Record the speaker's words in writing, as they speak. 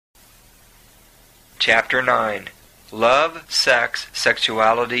Chapter 9. Love, Sex,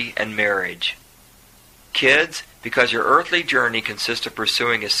 Sexuality, and Marriage. Kids, because your earthly journey consists of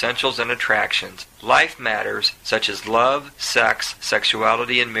pursuing essentials and attractions, life matters such as love, sex,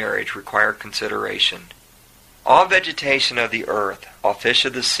 sexuality, and marriage require consideration. All vegetation of the earth, all fish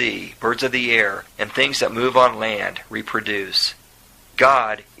of the sea, birds of the air, and things that move on land reproduce.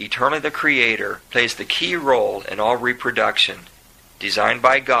 God, eternally the Creator, plays the key role in all reproduction. Designed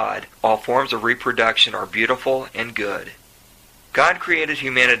by God, all forms of reproduction are beautiful and good. God created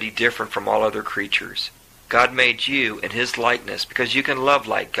humanity different from all other creatures. God made you in His likeness because you can love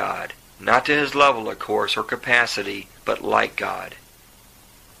like God, not to His level, of course, or capacity, but like God.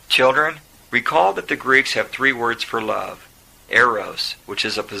 Children, recall that the Greeks have 3 words for love. Eros, which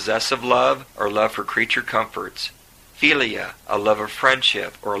is a possessive love or love for creature comforts. Philia, a love of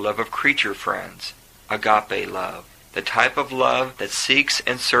friendship or a love of creature friends. Agape love, the type of love that seeks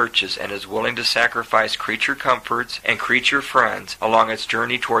and searches and is willing to sacrifice creature comforts and creature friends along its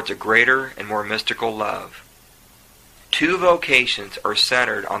journey towards a greater and more mystical love. 2 vocations are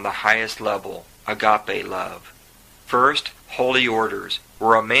centered on the highest level, agape love. First, holy orders,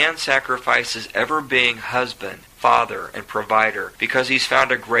 where a man sacrifices ever being husband, father, and provider because he's found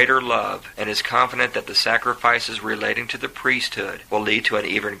a greater love and is confident that the sacrifices relating to the priesthood will lead to an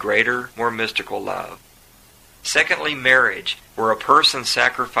even greater, more mystical love. Secondly, marriage, where a person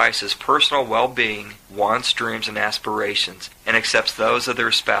sacrifices personal well-being, wants, dreams, and aspirations, and accepts those of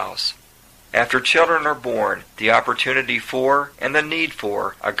their spouse. After children are born, the opportunity for and the need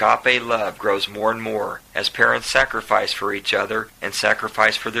for agape love grows more and more as parents sacrifice for each other and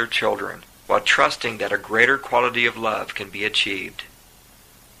sacrifice for their children, while trusting that a greater quality of love can be achieved.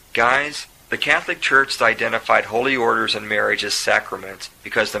 Guys, the Catholic Church has identified holy orders and marriage as sacraments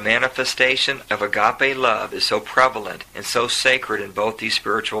because the manifestation of agape love is so prevalent and so sacred in both these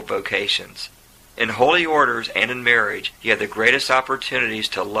spiritual vocations. In holy orders and in marriage, you have the greatest opportunities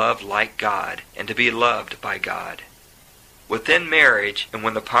to love like God and to be loved by God. Within marriage, and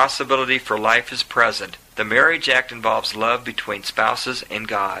when the possibility for life is present, the marriage act involves love between spouses and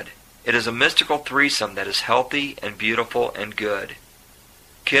God. It is a mystical threesome that is healthy and beautiful and good.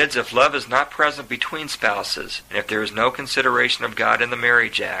 Kids, if love is not present between spouses, and if there is no consideration of God in the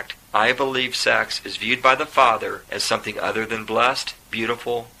marriage act, I believe sex is viewed by the Father as something other than blessed,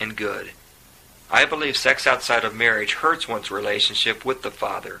 beautiful, and good. I believe sex outside of marriage hurts one's relationship with the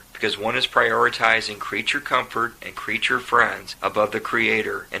Father, because one is prioritizing creature comfort and creature friends above the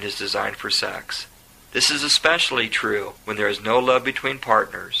Creator and His design for sex. This is especially true when there is no love between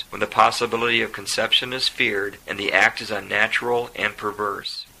partners, when the possibility of conception is feared, and the act is unnatural and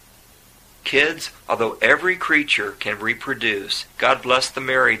perverse. Kids, although every creature can reproduce, God blessed the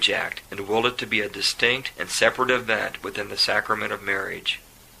marriage act and willed it to be a distinct and separate event within the sacrament of marriage.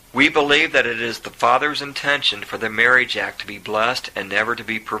 We believe that it is the Father's intention for the marriage act to be blessed and never to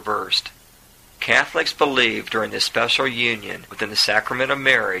be perversed. Catholics believe during this special union within the sacrament of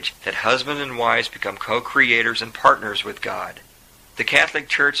marriage that husband and wives become co-creators and partners with God. The Catholic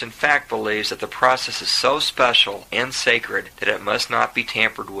Church in fact believes that the process is so special and sacred that it must not be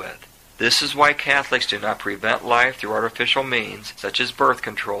tampered with. This is why Catholics do not prevent life through artificial means, such as birth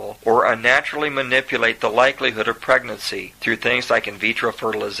control, or unnaturally manipulate the likelihood of pregnancy through things like in vitro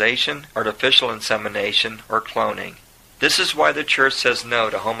fertilization, artificial insemination, or cloning. This is why the Church says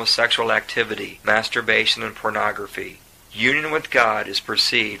no to homosexual activity, masturbation, and pornography. Union with God is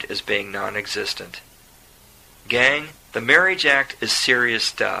perceived as being non-existent. Gang, the marriage act is serious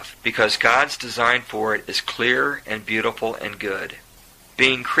stuff because God's design for it is clear and beautiful and good.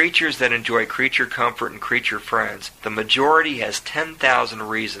 Being creatures that enjoy creature comfort and creature friends, the majority has 10,000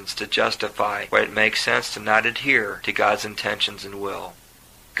 reasons to justify why it makes sense to not adhere to God's intentions and will.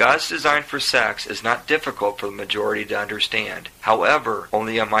 God's design for sex is not difficult for the majority to understand. However,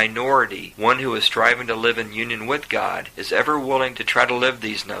 only a minority, one who is striving to live in union with God, is ever willing to try to live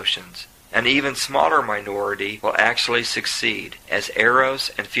these notions. An even smaller minority will actually succeed, as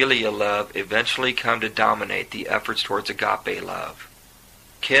eros and philia love eventually come to dominate the efforts towards agape love.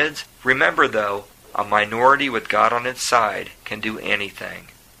 Kids, remember though, a minority with God on its side can do anything.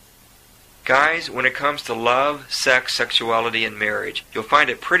 Guys, when it comes to love, sex, sexuality, and marriage, you'll find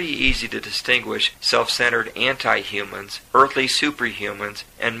it pretty easy to distinguish self-centered anti-humans, earthly superhumans,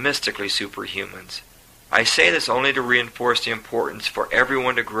 and mystically superhumans. I say this only to reinforce the importance for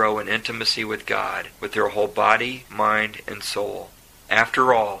everyone to grow in intimacy with God, with their whole body, mind, and soul.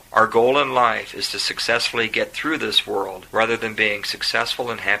 After all, our goal in life is to successfully get through this world, rather than being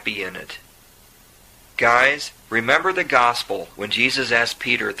successful and happy in it. Guys, remember the gospel when Jesus asked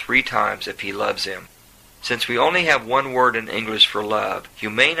Peter 3 times if he loves him. Since we only have one word in English for love, you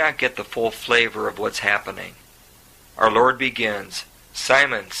may not get the full flavor of what's happening. Our Lord begins,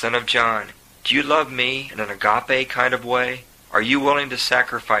 "Simon, son of John, do you love me in an agape kind of way? Are you willing to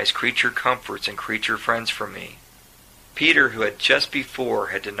sacrifice creature comforts and creature friends for me?" Peter, who had just before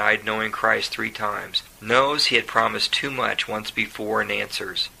had denied knowing Christ 3 times, knows he had promised too much once before and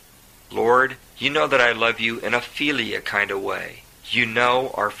answers, "Lord, you know that I love you in a philia kind of way. You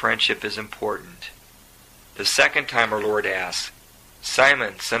know our friendship is important." The second time our Lord asks,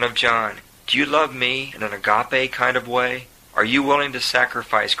 "Simon, son of John, do you love me in an agape kind of way? Are you willing to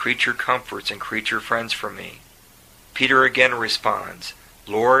sacrifice creature comforts and creature friends for me?" Peter again responds,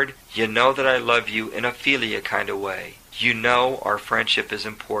 "Lord, you know that I love you in a philia kind of way. You know our friendship is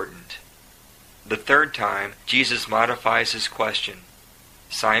important." The third time, Jesus modifies his question.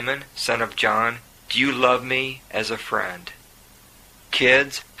 "Simon, son of John, do you love me as a friend?"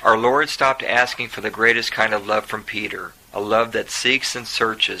 Kids, our Lord stopped asking for the greatest kind of love from Peter, a love that seeks and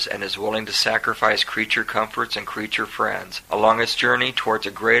searches and is willing to sacrifice creature comforts and creature friends along its journey towards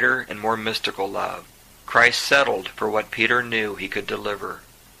a greater and more mystical love. Christ settled for what Peter knew he could deliver.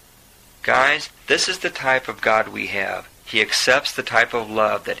 Guys, this is the type of God we have. He accepts the type of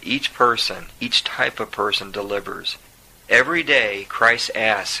love that each person, each type of person delivers. Every day, Christ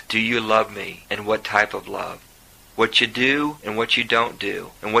asks, "Do you love me?" and what type of love. What you do and what you don't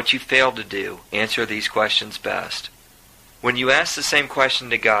do, and what you fail to do, answer these questions best. When you ask the same question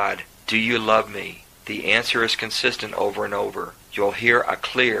to God, "Do you love me?" the answer is consistent over and over. You'll hear a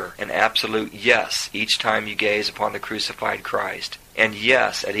clear and absolute yes each time you gaze upon the crucified Christ, and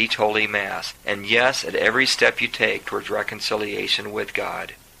yes at each Holy Mass, and yes at every step you take towards reconciliation with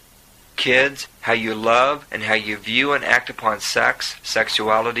God. Kids, how you love and how you view and act upon sex,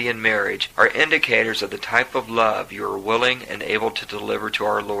 sexuality, and marriage are indicators of the type of love you are willing and able to deliver to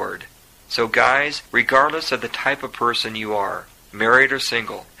our Lord. So guys, regardless of the type of person you are, married or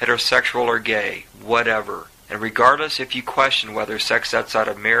single, heterosexual or gay, whatever, and regardless if you question whether sex outside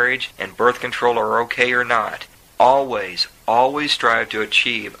of marriage and birth control are okay or not, always, always strive to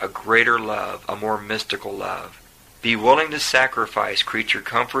achieve a greater love, a more mystical love. Be willing to sacrifice creature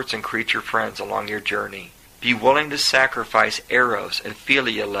comforts and creature friends along your journey. Be willing to sacrifice eros and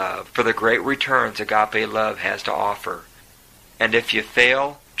philia love for the great returns agape love has to offer. And if you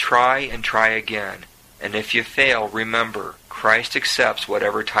fail, try and try again. And if you fail, remember, Christ accepts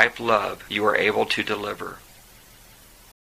whatever type love you are able to deliver.